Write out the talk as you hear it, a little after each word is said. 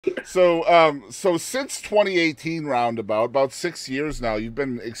So since 2018 roundabout, about 6 years now, you've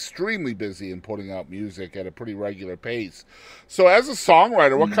been extremely busy in putting out music at a pretty regular pace. So as a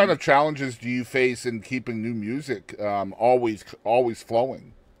songwriter, what kind Mhm. of challenges do you face in keeping new music always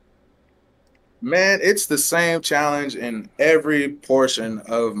flowing? Man, it's the same challenge in every portion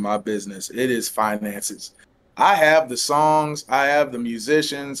of my business. It is finances. I have the songs, I have the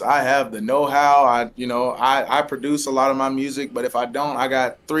musicians, I have the know-how. I produce a lot of my music, but if I don't, I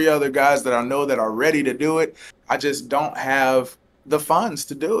got three other guys that I know that are ready to do it. I just don't have the funds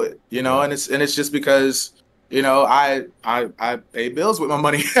to do it, Yeah. and it's just because, I pay bills with my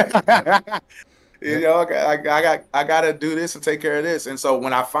money. Yep. Yep. I gotta do this and take care of this. And so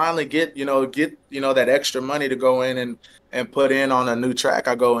when I finally get that extra money to go in and put in on a new track,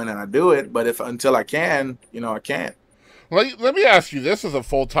 I go in and I do it. But if until I can, I can't. Let me ask you this as a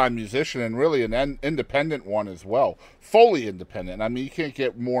full time musician and really an independent one as well. Fully independent. I mean, you can't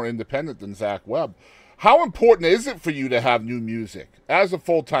get more independent than Zak Webb. How important is it for you to have new music as a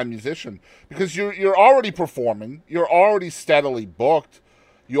full time musician? Because you're already performing, you're already steadily booked,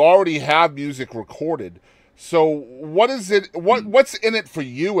 you already have music recorded. So what is it? What's in it for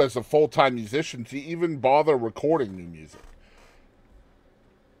you as a full time musician to even bother recording new music?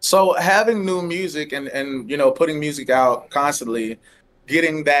 So having new music and putting music out constantly,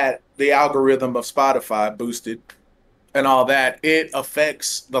 getting that the algorithm of Spotify boosted and all that, it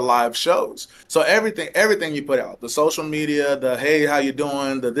affects the live shows. So everything you put out, the social media, the hey, how you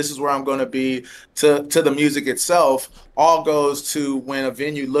doing, the this is where I'm going to be, to the music itself, all goes to when a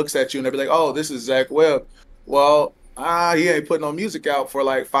venue looks at you and they'll be like, oh, this is Zak Webb. Well, he ain't putting no music out for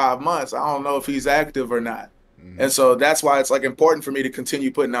like 5 months. I don't know if he's active or not. Mm-hmm. And so that's why it's like important for me to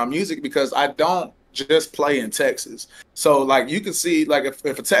continue putting out music because I don't just play in Texas. So like you can see like if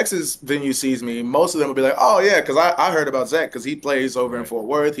a Texas venue sees me, most of them will be like, oh yeah, because I heard about Zach because he plays over in Right. Fort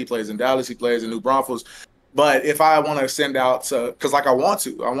Worth, he plays in Dallas, he plays in New Braunfels. But if I want to send out to, because like I want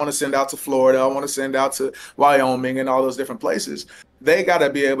to send out to Florida, I want to send out to Wyoming and all those different places. They got to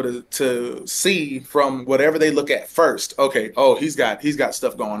be able to see from whatever they look at first. Okay, oh he's got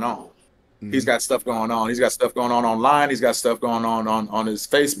stuff going on. He's Mm-hmm. got stuff going on. He's got stuff going on online. He's got stuff going on his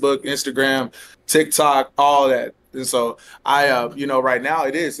Facebook, Instagram, TikTok, all that. And so right now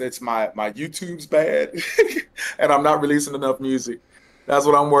it's my YouTube's bad, and I'm not releasing enough music. That's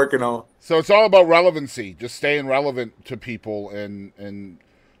what I'm working on. So it's all about relevancy, just staying relevant to people, and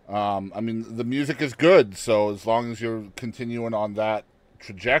I mean the music is good. So as long as you're continuing on that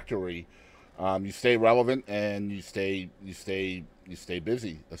trajectory, you stay relevant and you stay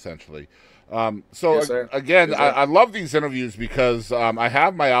busy essentially. Yes, sir. Again, Yes, I, sir. I love these interviews because I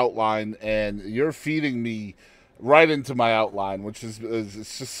have my outline and you're feeding me right into my outline, which is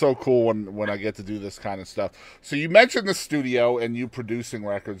it's just so cool when I get to do this kind of stuff. So you mentioned the studio and you producing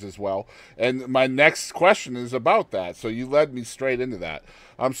records as well, and my next question is about that. So you led me straight into that.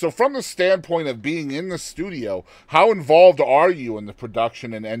 So from the standpoint of being in the studio, how involved are you in the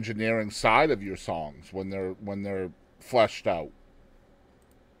production and engineering side of your songs when they're fleshed out?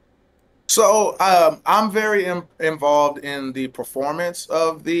 So I'm very involved in the performance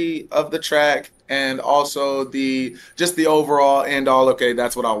of the track and also the just the overall end all. Okay,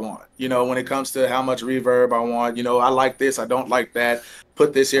 that's what I want. When it comes to how much reverb I want, I like this, I don't like that.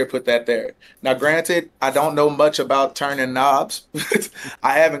 Put this here, put that there. Now, granted, I don't know much about turning knobs.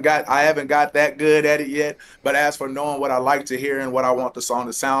 I haven't got that good at it yet. But as for knowing what I like to hear and what I want the song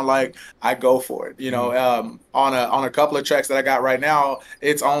to sound like, I go for it. Mm. On a couple of tracks that I got right now,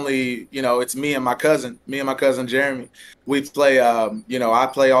 it's only, it's me and my cousin Jeremy. We play, I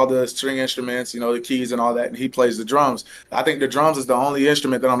play all the string instruments, the keys and all that, and he plays the drums. I think the drums is the only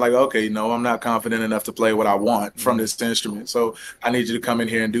instrument that I'm like, okay, no, I'm not confident enough to play what I want from Mm. this instrument. So I need you to come in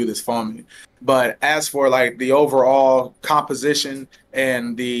here and do this for me. But as for like the overall composition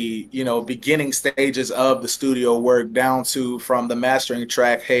and the, beginning stages of the studio work down to from the mastering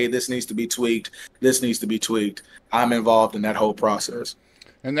track, hey, this needs to be tweaked, this needs to be tweaked. I'm involved in that whole process.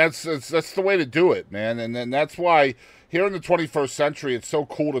 And that's the way to do it, man. And then that's why here in the 21st century, it's so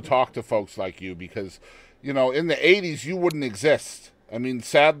cool to talk to folks like you because, in the 80s you wouldn't exist. I mean,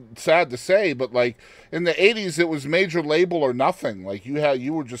 sad to say, but like in the 80s, it was major label or nothing. Like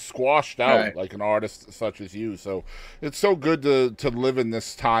you were just squashed out Right. like an artist such as you. So it's so good to live in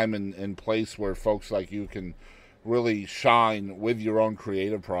this time and place where folks like you can really shine with your own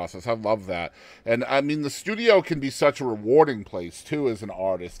creative process. I love that. And I mean, the studio can be such a rewarding place too as an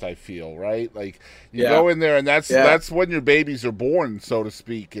artist, I feel, right? Like you Yeah. go in there and that's when your babies are born, so to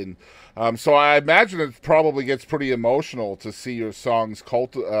speak. And so I imagine it probably gets pretty emotional to see your songs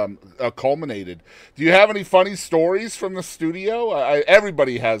culminated. Do you have any funny stories from the studio?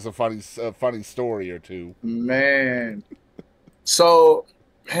 Everybody has a funny story or two. Man. So,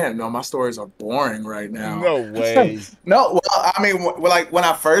 man, no, my stories are boring right now. No way. No, well, I mean, like when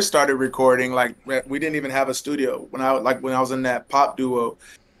I first started recording, like we didn't even have a studio. When I was in that pop duo,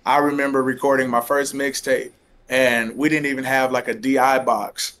 I remember recording my first mixtape, and we didn't even have like a DI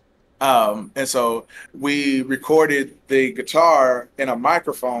box. And so we recorded the guitar in a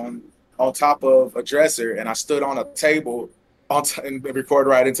microphone on top of a dresser, and I stood on a table and record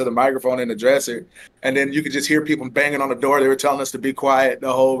right into the microphone in the dresser. And then you could just hear people banging on the door. They were telling us to be quiet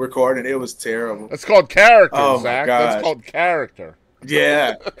the whole recording. It was terrible. That's called character, Oh my Zach. gosh. That's called character.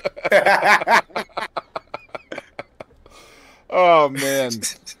 Yeah. Oh man.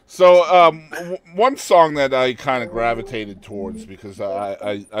 So one song that I kind of gravitated towards because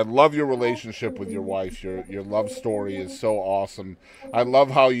I love your relationship with your wife. Your love story is so awesome. I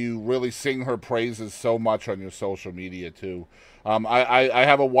love how you really sing her praises so much on your social media too. I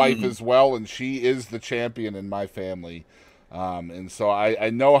have a wife as well, and she is the champion in my family. And so I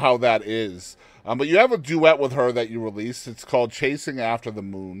know how that is. But you have a duet with her that you released. It's called Chasing After the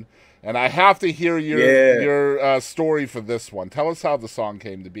Moon. And I have to hear your story for this one. Tell us how the song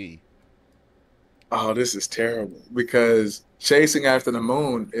came to be. Oh, this is terrible because Chasing After the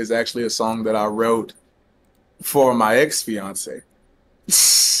Moon is actually a song that I wrote for my ex-fiance.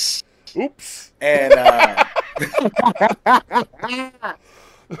 Oops. And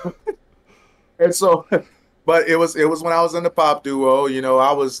and so but it was when I was in the pop duo,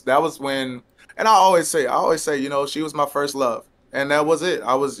 that was when, and I always say, she was my first love. And that was it.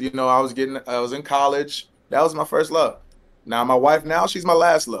 I was in college. That was my first love. Now my wife, now she's my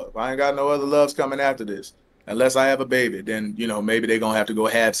last love. I ain't got no other loves coming after this. Unless I have a baby, then maybe they're gonna have to go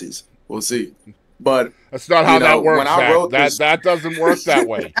halvesies. We'll see. But that's not how that works. When I wrote that doesn't work that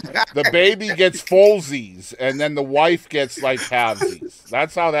way. The baby gets fullsies, and then the wife gets like halvesies.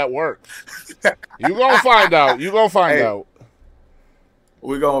 That's how that works. You gonna find out. You gonna find out.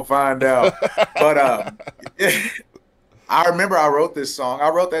 We're gonna find out. But I remember I wrote this song. I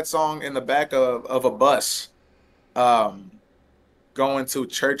wrote that song in the back of a bus, going to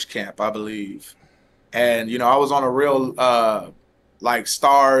church camp, I believe. And I was on a real like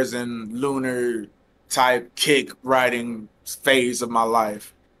stars and lunar type kick writing phase of my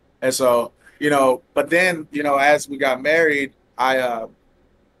life. And so, but then, as we got married, I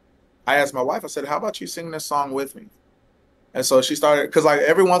asked my wife, I said, how about you sing this song with me? And so she started, because like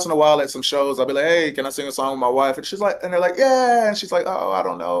every once in a while at some shows, I'll be like, hey, can I sing a song with my wife? And they're like, yeah. And she's like, oh, I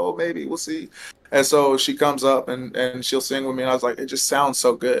don't know, maybe we'll see. And so she comes up and she'll sing with me. And I was like, it just sounds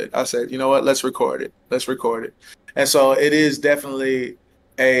so good. I said, you know what? Let's record it. Let's record it. And so it is definitely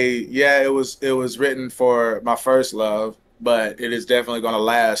it was written for my first love, but it is definitely going to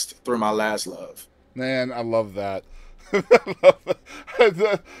last through my last love. Man, I love that.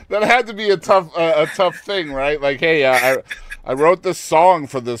 That had to be a tough thing, right? Like, hey, I wrote this song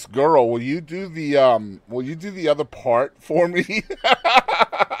for this girl. Will you do the other part for me?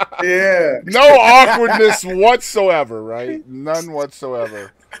 Yeah. No awkwardness whatsoever, right? None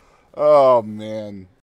whatsoever. Oh man.